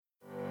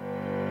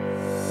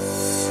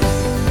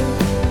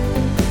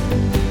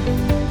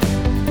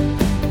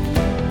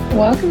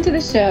Welcome to the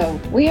show.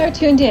 We are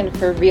tuned in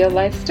for real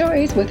life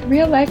stories with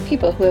real life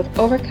people who have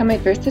overcome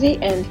adversity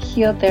and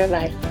healed their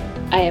life.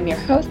 I am your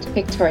host,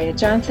 Victoria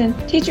Johnson,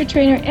 teacher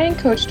trainer and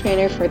coach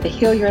trainer for the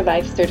Heal Your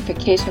Life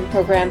certification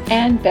program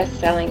and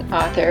best-selling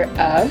author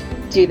of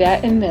Do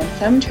That and Then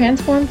Some: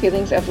 Transform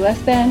Feelings of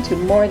Less Than to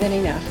More Than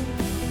Enough.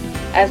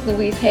 As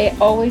Louise Hay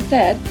always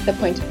said, the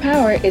point of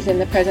power is in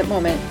the present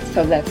moment,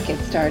 so let's get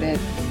started.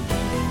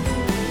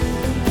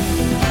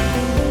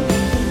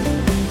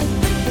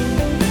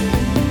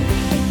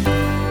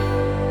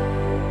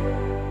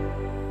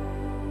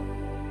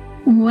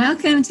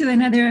 Welcome to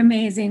another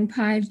amazing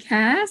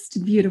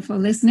podcast, beautiful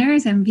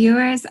listeners and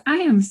viewers. I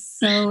am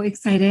so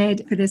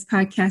excited for this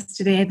podcast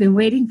today. I've been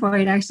waiting for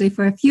it actually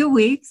for a few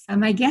weeks.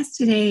 My guest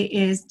today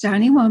is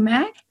Joni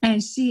Womack,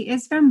 and she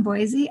is from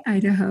Boise,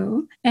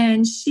 Idaho.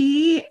 And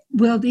she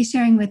will be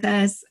sharing with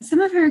us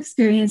some of her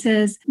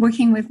experiences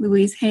working with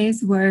Louise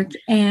Hay's work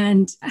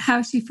and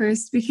how she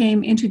first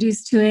became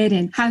introduced to it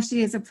and how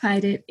she has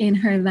applied it in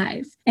her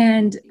life.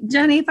 And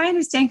Joni, if I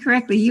understand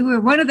correctly, you were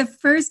one of the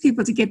first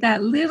people to get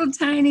that little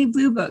tiny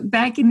blue book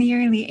back in the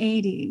early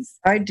 80s.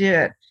 I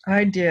did.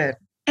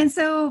 And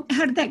so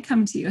how did that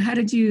come to you? How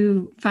did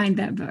you find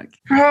that book?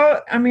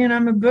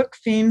 I'm a book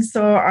fiend,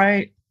 so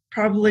I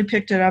probably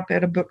picked it up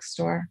at a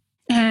bookstore.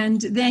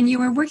 And then you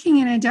were working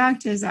in a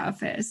doctor's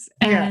office,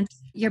 and Yes.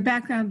 Your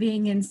background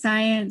being in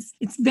science.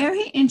 It's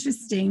very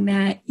interesting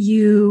that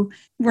you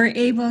were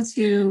able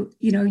to,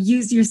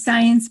 use your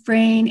science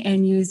brain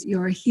and use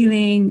your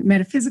healing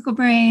metaphysical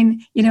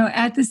brain,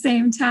 at the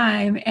same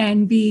time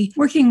and be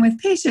working with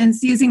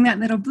patients using that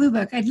little blue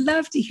book. I'd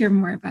love to hear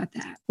more about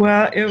that.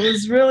 Well, it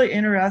was really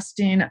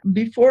interesting.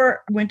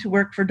 Before I went to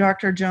work for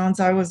Dr. Jones,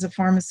 I was a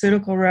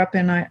pharmaceutical rep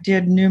and I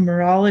did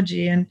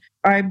numerology, and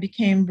I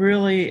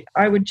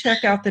would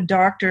check out the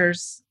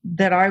doctors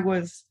that I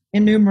was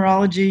in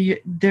numerology.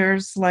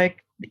 There's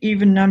like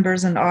even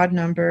numbers and odd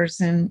numbers.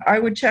 And I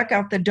would check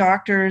out the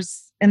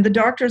doctors, and the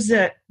doctors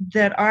that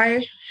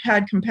I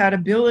had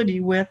compatibility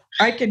with,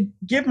 I could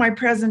give my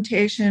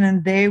presentation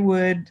and they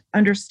would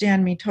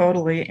understand me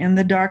totally. And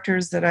the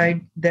doctors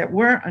that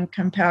weren't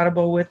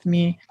incompatible with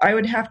me, I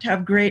would have to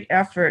have great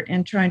effort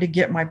in trying to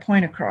get my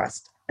point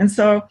across. And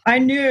so I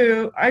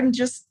knew I'm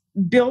just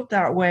built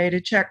that way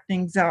to check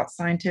things out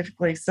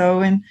scientifically. So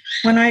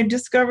when I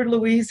discovered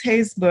Louise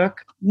Hay's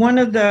book, one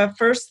of the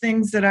first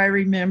things that I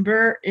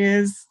remember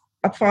is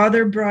a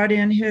father brought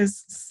in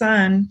his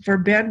son for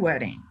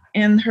bedwetting.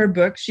 In her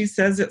book, she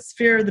says it's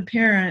fear of the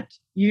parent,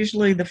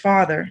 usually the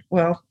father.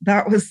 Well,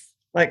 that was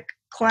like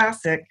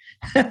classic.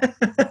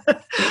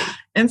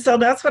 And so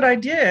that's what I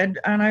did.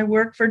 And I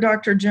worked for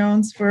Dr.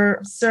 Jones for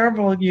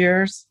several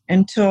years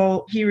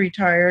until he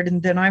retired.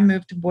 And then I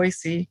moved to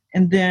Boise.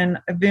 And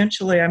then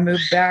eventually I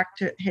moved back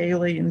to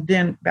Haley and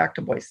then back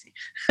to Boise.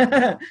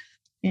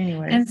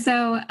 Anyway. And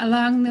so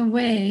along the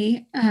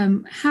way,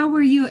 how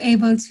were you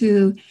able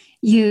to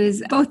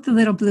use both the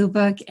little blue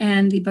book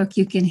and the book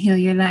You Can Heal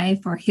Your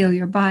Life or Heal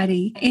Your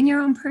Body in your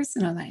own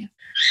personal life?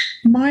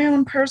 My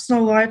own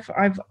personal life,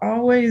 I've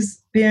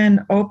always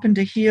been open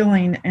to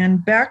healing.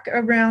 And back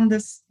around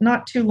this,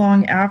 not too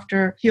long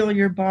after Heal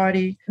Your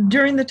Body,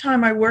 during the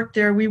time I worked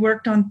there, we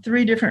worked on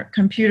 3 different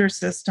computer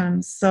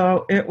systems.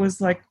 So it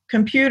was like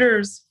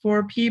computers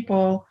for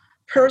people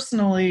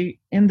personally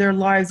in their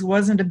lives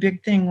wasn't a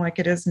big thing like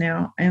it is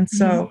now. And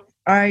so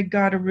I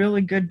got a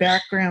really good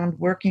background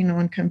working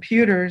on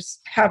computers,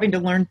 having to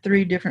learn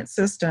 3 different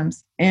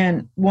systems.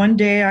 And one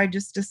day I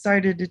just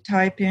decided to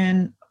type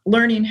in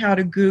learning how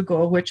to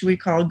Google, which we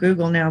call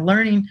Google now,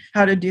 learning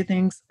how to do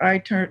things. I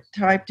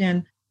typed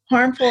in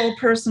harmful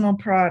personal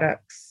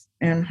products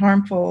and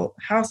harmful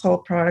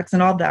household products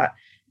and all that.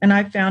 And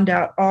I found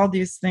out all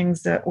these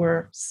things that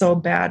were so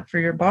bad for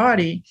your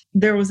body.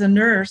 There was a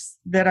nurse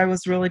that I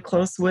was really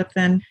close with,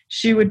 and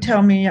she would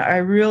tell me I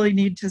really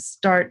need to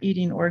start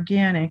eating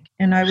organic.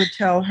 And I would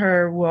tell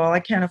her, well,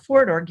 I can't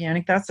afford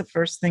organic. That's the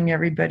first thing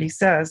everybody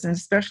says, and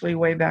especially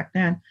way back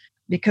then,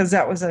 because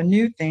that was a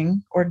new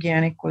thing.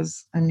 Organic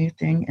was a new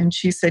thing. And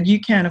she said,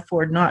 you can't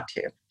afford not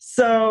to.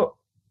 So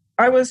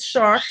I was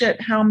shocked at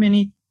how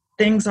many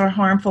things are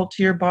harmful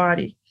to your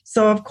body.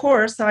 So of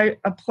course, I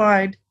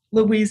applied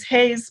Louise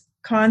Hay's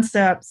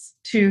concepts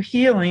to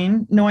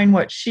healing, knowing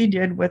what she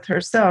did with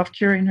herself,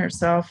 curing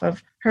herself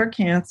of her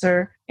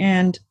cancer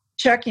and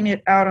checking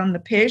it out on the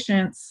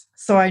patients.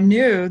 So I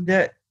knew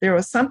that there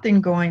was something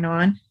going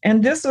on.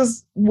 And this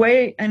was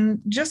and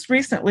just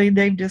recently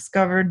they've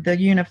discovered the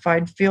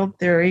unified field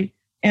theory.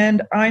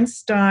 And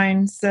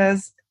Einstein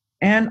says,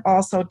 and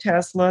also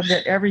Tesla,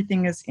 that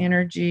everything is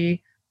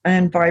energy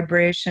and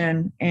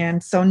vibration.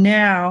 And so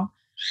now,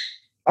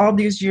 all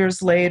these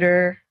years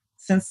later,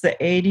 since the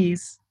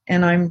 80s,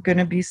 and I'm going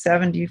to be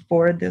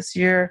 74 this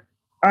year,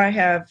 I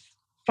have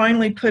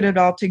finally put it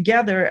all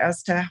together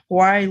as to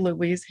why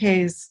Louise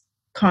Hay's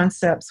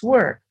concepts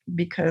work,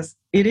 because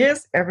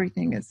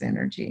everything is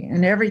energy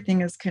and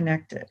everything is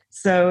connected.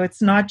 So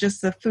it's not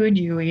just the food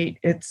you eat,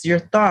 it's your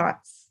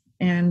thoughts.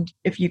 And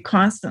if you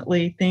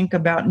constantly think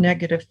about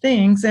negative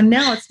things, and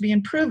now it's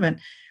being proven,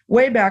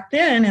 way back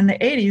then in the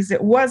 80s,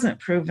 it wasn't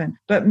proven.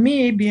 But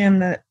me being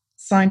the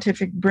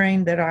scientific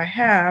brain that I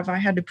have, I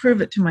had to prove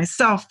it to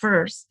myself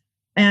first.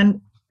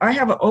 And I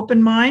have an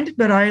open mind,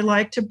 but I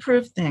like to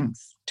prove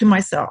things to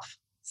myself.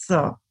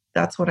 So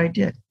that's what I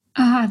did.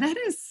 Ah, that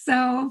is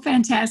so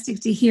fantastic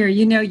to hear.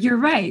 You know, you're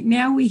right.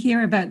 Now we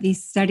hear about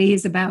these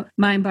studies about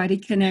mind-body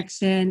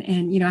connection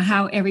and, you know,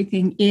 how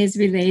everything is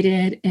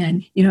related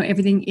and, you know,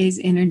 everything is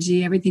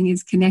energy, everything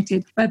is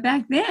connected. But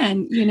back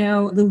then, you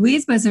know,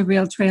 Louise was a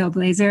real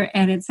trailblazer,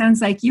 and it sounds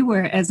like you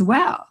were as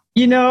well.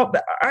 You know,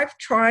 I've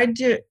tried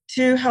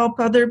to help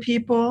other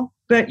people,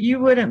 but you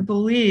wouldn't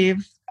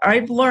believe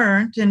I've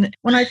learned. And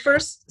when I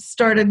first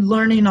started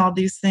learning all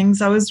these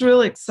things, I was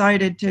really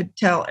excited to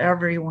tell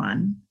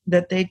everyone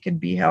that they could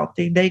be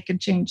healthy, they could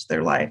change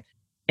their life.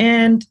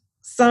 And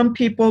some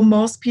people,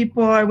 most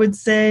people, I would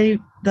say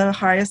the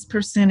highest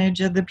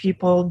percentage of the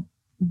people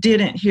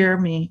didn't hear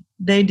me.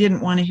 They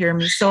didn't want to hear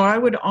me. So I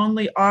would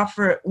only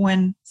offer it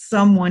when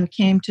someone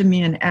came to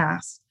me and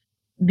asked,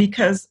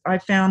 because I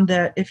found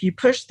that if you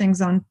push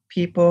things on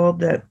people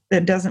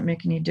that doesn't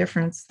make any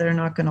difference, they're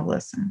not going to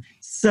listen.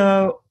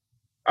 So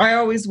I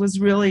always was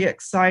really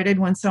excited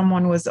when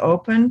someone was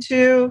open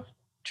to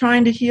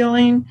trying to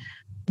healing.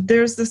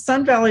 There's the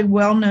Sun Valley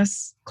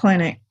Wellness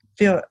Clinic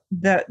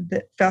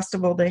that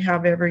festival they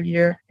have every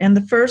year. And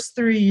the first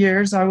 3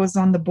 years I was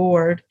on the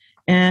board,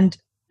 and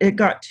it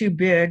got too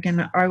big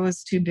and I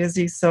was too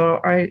busy. So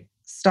I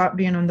stopped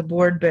being on the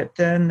board. But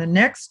then the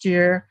next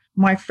year,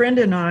 my friend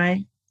and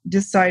I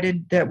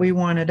decided that we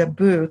wanted a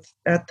booth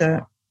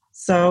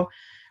so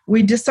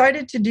we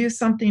decided to do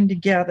something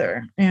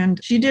together.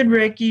 And she did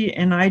Reiki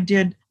and I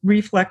did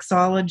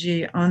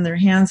reflexology on their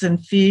hands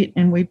and feet.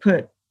 And we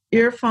put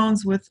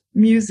earphones with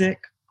music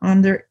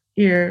on their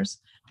ears.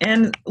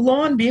 And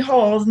lo and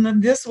behold,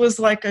 and this was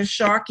like a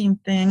shocking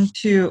thing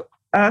to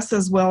us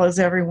as well as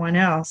everyone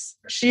else.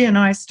 She and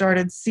I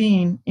started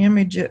seeing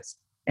images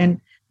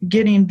and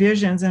getting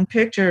visions and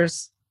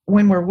pictures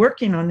when we're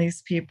working on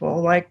these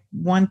people. Like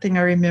one thing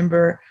I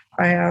remember,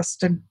 I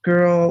asked a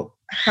girl,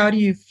 how do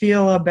you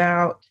feel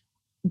about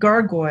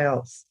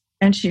gargoyles?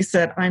 And she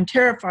said, I'm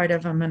terrified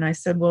of them. And I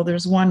said, well,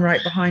 there's one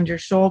right behind your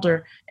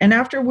shoulder. And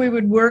after we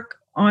would work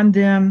on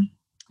them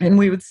and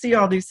we would see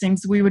all these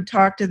things, we would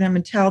talk to them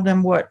and tell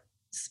them what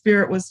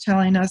spirit was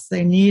telling us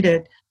they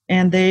needed.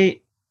 And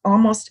they,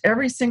 almost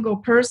every single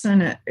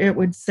person, it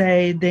would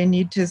say they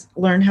need to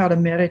learn how to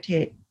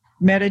meditate.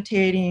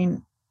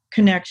 Meditating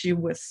connects you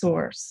with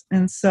source.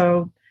 And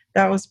so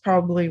that was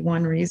probably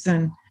one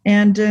reason.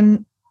 And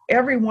then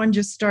everyone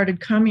just started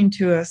coming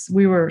to us.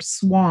 We were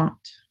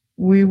swamped.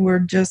 We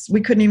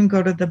couldn't even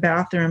go to the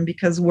bathroom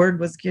because word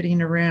was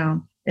getting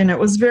around. And it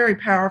was very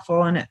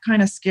powerful and it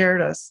kind of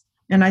scared us.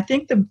 And I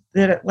think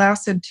that it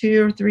lasted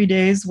 2 or 3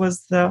 days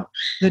was the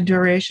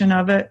duration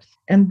of it.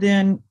 And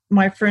then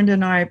my friend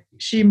and I,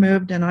 she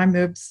moved and I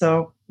moved,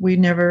 so we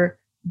never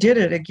did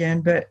it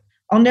again. But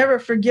I'll never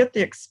forget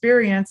the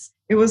experience.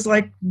 It was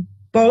like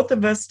both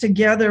of us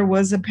together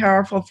was a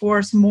powerful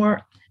force.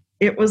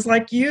 It was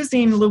like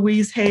using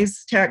Louise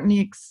Hay's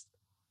techniques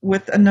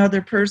with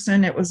another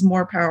person. It was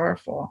more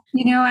powerful.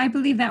 You know, I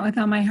believe that with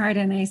all my heart.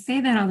 And I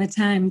say that all the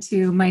time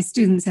to my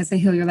students as a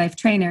Heal Your Life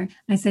trainer.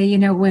 I say, you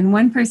know, when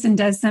one person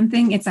does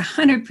something, it's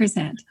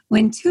 100%.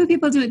 When 2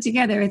 people do it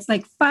together, it's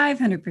like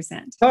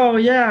 500%. Oh,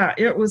 yeah.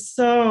 It was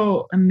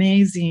so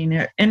amazing.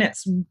 And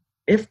it's,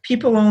 if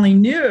people only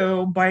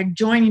knew by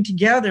joining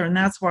together, and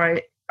that's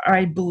why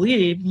I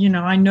believe, you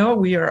know, I know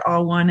we are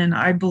all one, and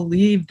I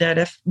believe that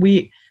if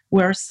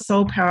we're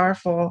so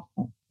powerful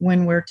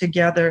when we're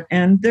together.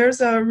 And there's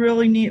a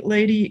really neat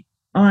lady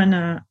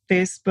on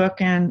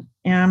Facebook and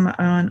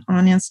on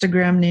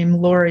Instagram named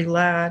Lori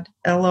Ladd,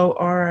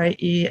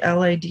 LORIELADD,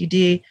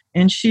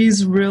 and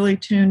she's really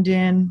tuned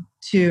in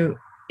to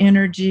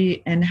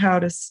energy and how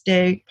to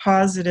stay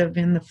positive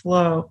in the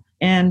flow.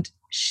 And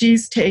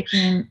she's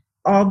taking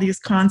all these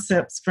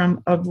concepts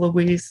of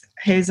Louise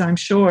Hayes, I'm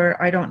sure.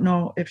 I don't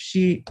know if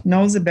she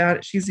knows about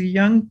it. She's a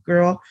young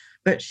girl,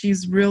 but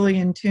she's really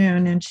in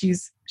tune, and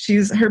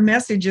her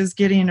message is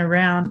getting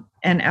around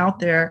and out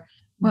there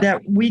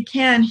that we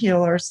can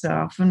heal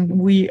ourselves, and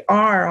we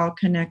are all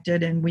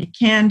connected, and we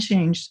can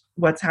change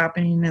what's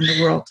happening in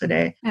the world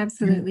today.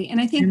 Absolutely. And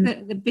I think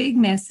that the big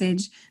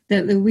message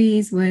that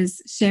Louise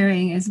was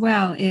sharing as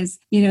well is,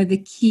 you know, the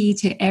key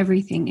to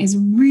everything is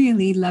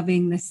really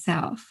loving the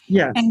self.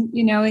 Yes. And,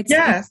 you know, it's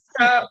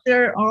out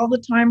there all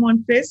the time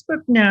on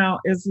Facebook now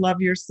is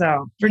love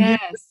yourself. Forgive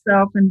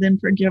yourself and then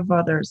forgive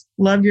others.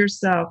 Love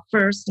yourself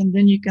first and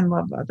then you can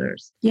love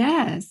others.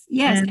 Yes.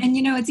 And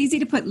you know, it's easy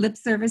to put lip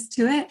service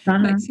to it,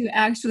 but to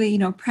actually, you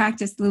know,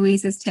 practice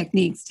Louise's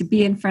techniques, to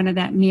be in front of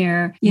that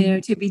mirror, you know,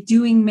 to be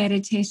doing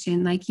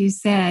meditation, like you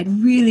said,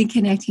 really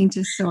connecting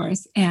to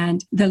source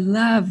and the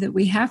love that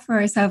we have for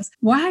ourselves.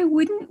 Why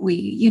wouldn't we?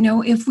 You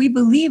know, if we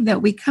believe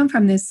that we come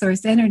from this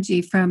source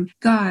energy, from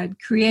God,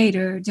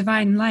 creator,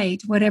 divine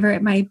light, whatever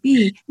it might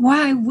be,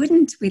 why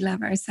wouldn't we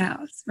love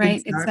ourselves,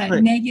 right? Exactly. It's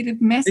that negative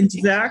messaging.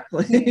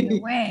 Exactly. In a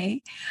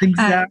way.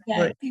 Exactly.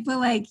 That people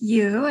like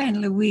you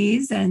and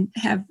Louise and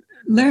have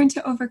learn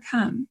to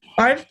overcome?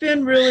 I've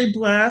been really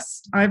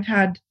blessed. I've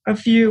had a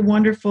few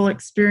wonderful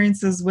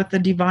experiences with the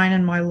divine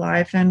in my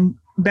life. And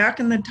back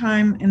in the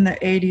time in the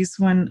 80s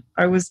when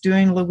I was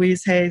doing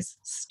Louise Hay's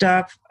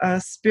stuff,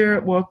 a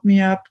spirit woke me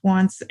up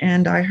once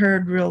and I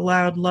heard real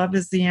loud, "Love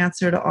is the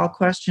answer to all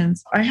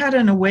questions." I had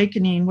an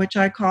awakening, which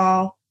I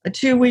call a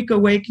 2-week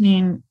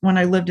awakening when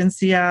I lived in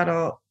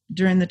Seattle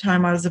during the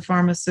time I was a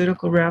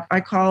pharmaceutical rep. I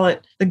call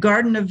it the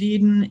Garden of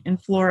Eden in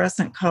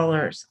fluorescent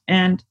colors.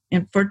 And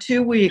for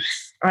 2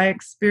 weeks, I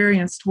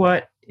experienced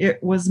what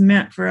it was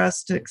meant for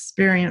us to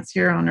experience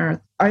here on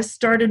Earth. I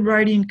started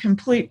writing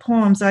complete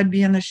poems. I'd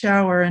be in the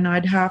shower and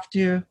I'd have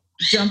to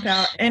jump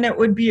out and it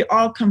would be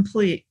all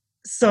complete.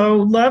 So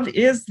love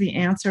is the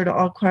answer to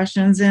all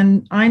questions.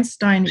 And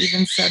Einstein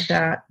even said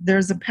that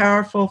there's a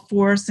powerful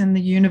force in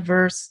the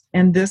universe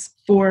and this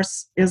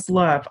force is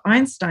love.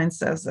 Einstein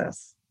says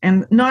this.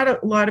 And not a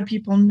lot of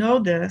people know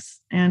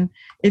this. And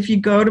if you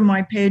go to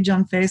my page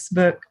on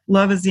Facebook,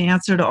 Love is the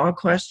Answer to All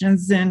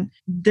Questions, then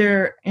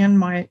there in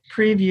my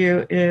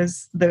preview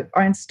is the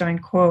Einstein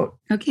quote.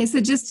 Okay, so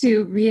just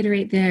to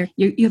reiterate there,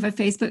 you have a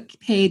Facebook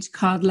page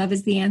called Love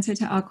is the Answer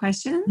to All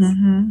Questions?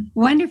 Mm-hmm.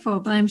 Wonderful.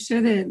 Well, I'm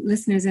sure the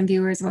listeners and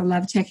viewers will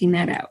love checking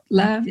that out.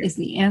 Love is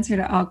the answer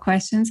to all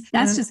questions.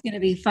 That's just going to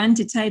be fun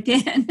to type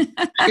in.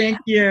 Thank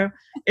you.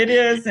 It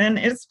is, and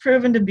it's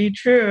proven to be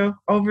true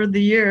over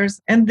the years.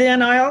 And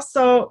then I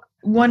also,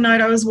 one night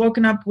I was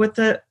woken up with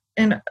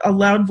and a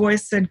loud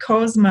voice said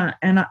Cosma,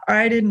 and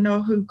I didn't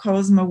know who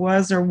Cosma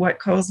was or what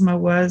Cosma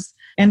was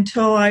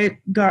until I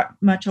got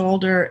much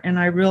older and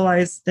I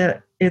realized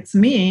that it's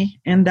me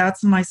and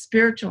that's my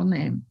spiritual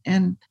name.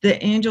 And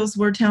the angels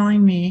were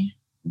telling me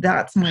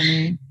that's my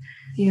name.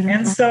 Beautiful.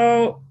 And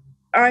so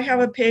I have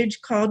a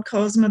page called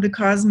Cosma the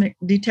Cosmic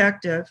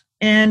Detective.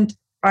 And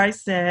I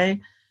say,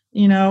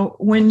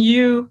 when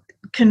you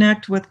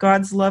connect with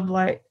God's love,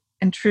 light,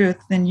 and truth,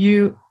 then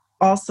you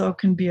also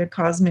can be a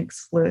cosmic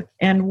sleuth.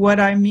 And what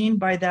I mean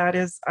by that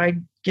is I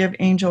give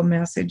angel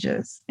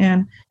messages.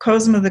 And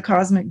Cosma the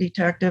Cosmic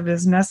Detective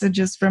is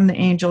messages from the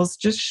angels,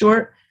 just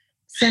short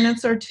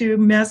sentence or two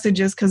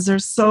messages, because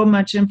there's so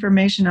much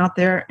information out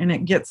there and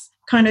it gets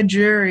kind of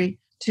dreary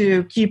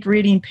to keep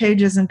reading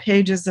pages and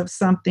pages of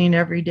something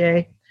every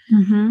day.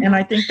 Mm-hmm. And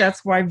I think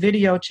that's why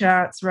video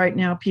chats right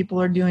now, people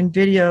are doing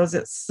videos.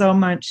 It's so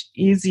much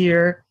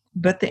easier.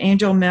 But the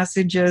angel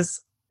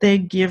messages, they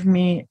give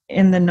me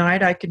in the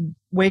night. I could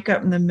wake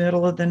up in the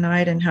middle of the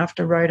night and have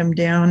to write them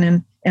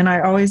down. And I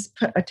always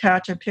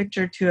attach a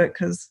picture to it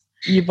because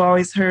you've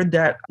always heard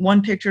that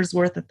one picture is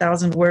worth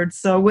 1,000 words.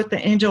 So with the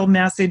angel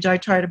message, I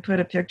try to put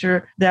a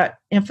picture that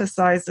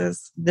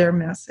emphasizes their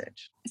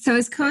message. So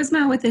is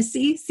Cosma with a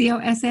C?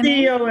 C-O-S-M-A?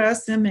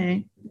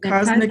 C-O-S-M-A,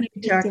 Cosmic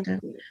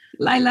Detective.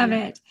 I love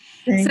it.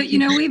 Thank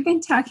so, we've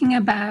been talking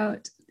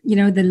about,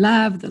 the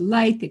love, the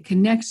light, the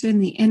connection,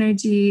 the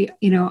energy,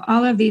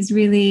 all of these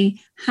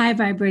really high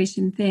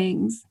vibration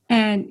things.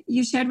 And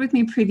you shared with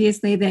me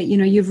previously that,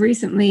 you've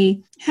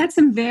recently had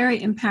some very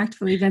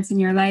impactful events in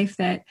your life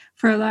that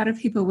for a lot of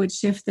people would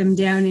shift them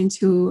down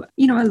into,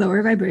 a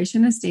lower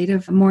vibration, a state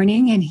of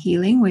mourning and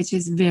healing, which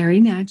is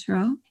very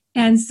natural.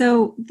 And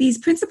so these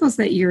principles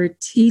that you're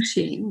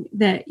teaching,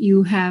 that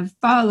you have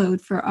followed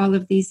for all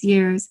of these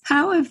years,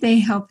 how have they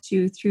helped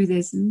you through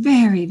this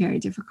very, very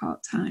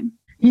difficult time?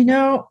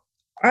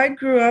 I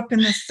grew up in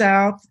the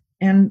South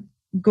and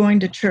going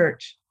to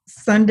church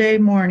Sunday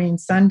morning,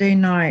 Sunday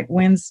night,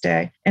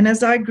 Wednesday. And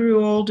as I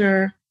grew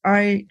older,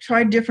 I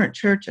tried different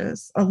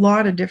churches, a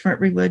lot of different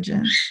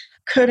religions.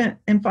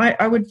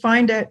 I would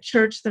find a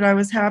church that I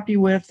was happy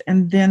with,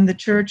 and then the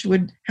church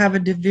would have a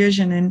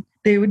division and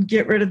they would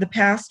get rid of the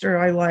pastor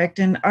I liked.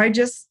 And I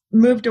just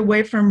moved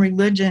away from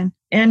religion.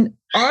 And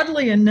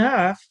oddly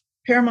enough,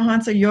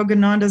 Paramahansa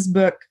Yogananda's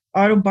book,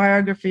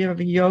 Autobiography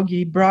of a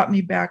Yogi, brought me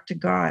back to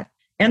God.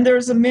 And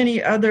there's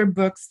many other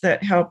books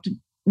that helped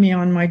me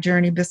on my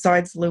journey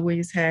besides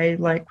Louise Hay,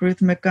 like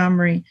Ruth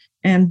Montgomery.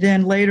 And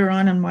then later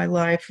on in my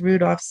life,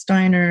 Rudolf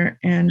Steiner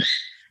and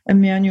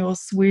Emanuel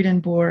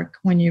Swedenborg,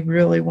 when you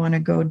really want to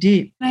go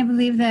deep. I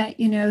believe that,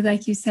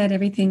 like you said,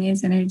 everything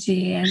is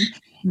energy. And,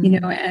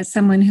 as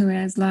someone who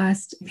has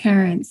lost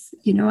parents,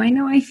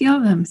 I feel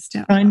them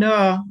still. I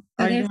know.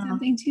 So there's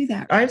something to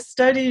that. I've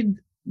studied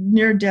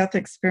near-death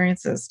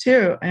experiences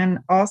too. And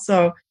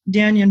also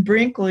Daniel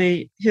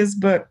Brinkley, his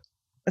book,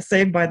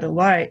 Saved by the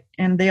Light,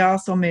 and they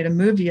also made a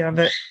movie of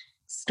it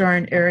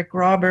starring Eric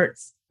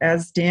Roberts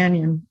as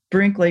Daniel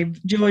Brinkley,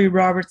 Julia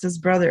Roberts'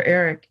 brother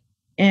Eric.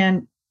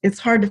 And it's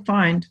hard to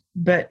find,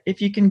 but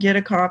if you can get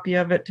a copy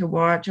of it to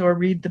watch or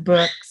read the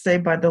book,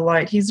 Saved by the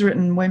Light, he's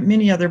written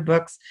many other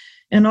books,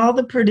 and all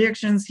the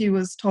predictions he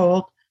was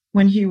told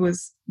when he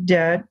was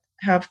dead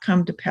have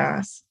come to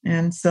pass.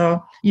 And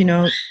so,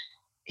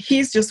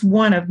 he's just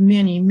one of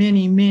many,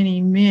 many,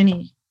 many,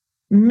 many,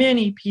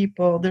 many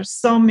people. There's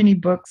so many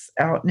books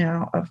out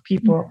now of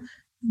people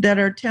that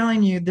are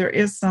telling you there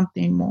is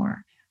something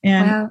more.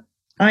 And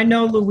I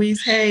know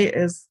Louise Hay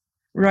is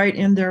right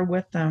in there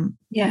with them.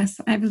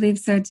 Yes, I believe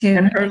so too.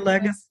 And her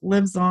legacy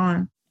lives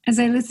on. As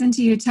I listen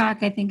to you talk,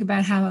 I think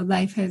about how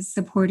life has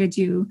supported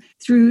you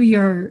through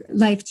your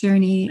life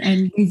journey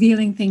and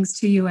revealing things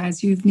to you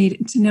as you've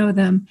needed to know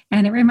them.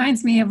 And it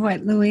reminds me of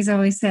what Louise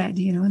always said,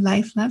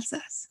 life loves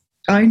us.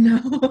 I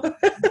know.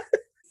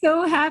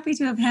 So happy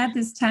to have had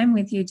this time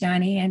with you,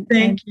 Johnny.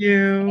 Thank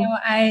you.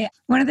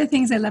 One of the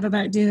things I love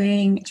about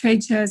doing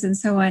trade shows and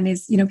so on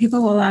is,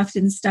 people will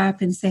often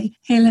stop and say,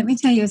 hey, let me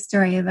tell you a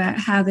story about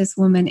how this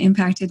woman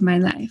impacted my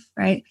life,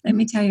 right? Let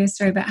me tell you a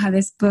story about how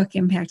this book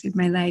impacted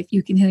my life.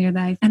 You Can Heal Your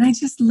Life. And I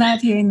just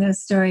love hearing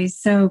those stories.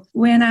 So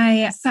when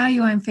I saw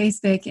you on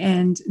Facebook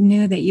and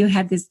knew that you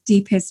had this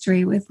deep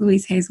history with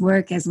Louise Hay's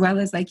work, as well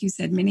as, like you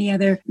said, many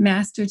other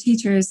master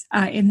teachers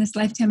in this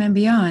lifetime and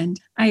beyond,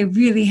 I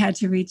really had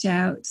to reach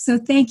out. So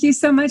thank you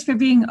so much for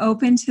being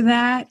open to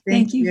that.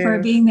 Thank you for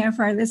being there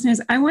for our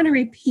listeners. I want to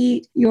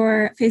repeat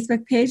your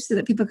Facebook page so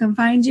that people can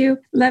find you.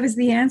 Love is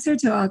the Answer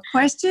to All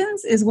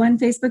Questions is one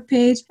Facebook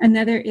page.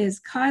 Another is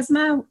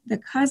Cosma, the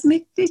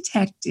Cosmic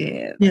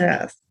Detective.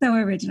 Yes. So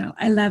original.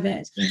 I love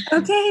it.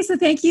 Okay, so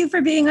thank you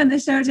for being on the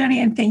show,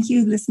 Johnny. And thank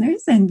you,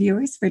 listeners and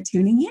viewers, for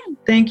tuning in.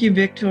 Thank you,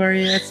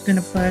 Victoria. It's been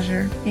a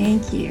pleasure.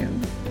 Thank you.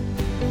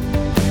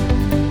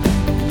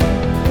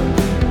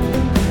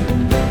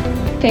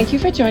 Thank you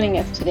for joining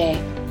us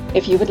today.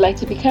 If you would like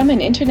to become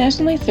an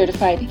internationally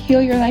certified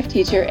Heal Your Life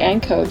teacher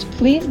and coach,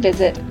 please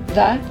visit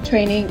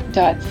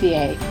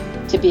thetraining.ca.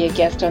 To be a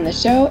guest on the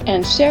show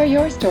and share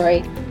your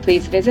story,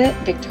 please visit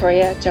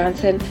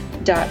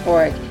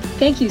victoriajohnson.org.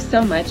 Thank you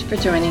so much for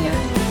joining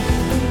us.